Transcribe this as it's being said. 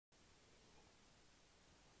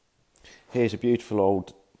Here's a beautiful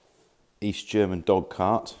old East German dog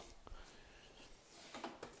cart,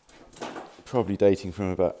 probably dating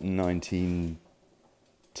from about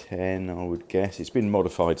 1910, I would guess. It's been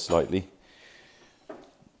modified slightly,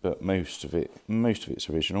 but most of it's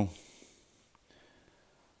original.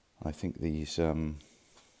 I think these end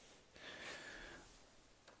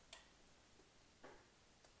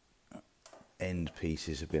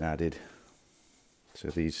pieces have been added. So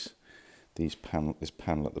this panel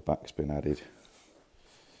at the back's been added.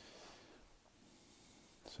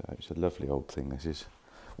 So it's a lovely old thing, this is.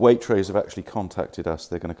 Waitrose have actually contacted us.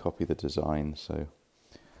 They're going to copy the design, so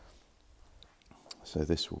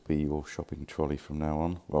this will be your shopping trolley from now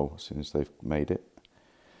on. Well, as soon as they've made it.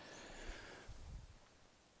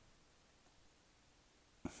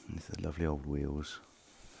 These are lovely old wheels.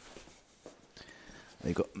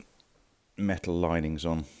 They've got metal linings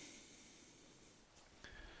on.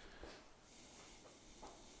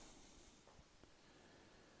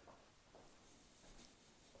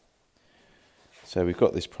 So we've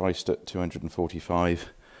got this priced at £245.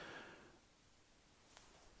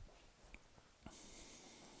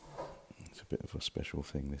 It's a bit of a special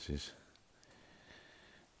thing, this is.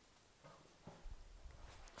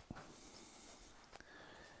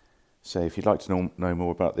 So if you'd like to know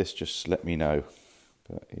more about this, just let me know.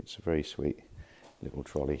 But it's a very sweet little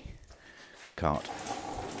trolley cart.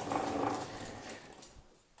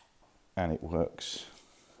 And it works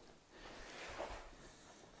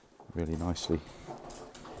really nicely.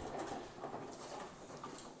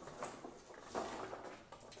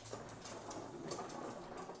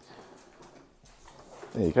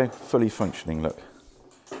 There you go, fully functioning, look.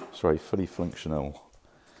 Sorry, fully functional.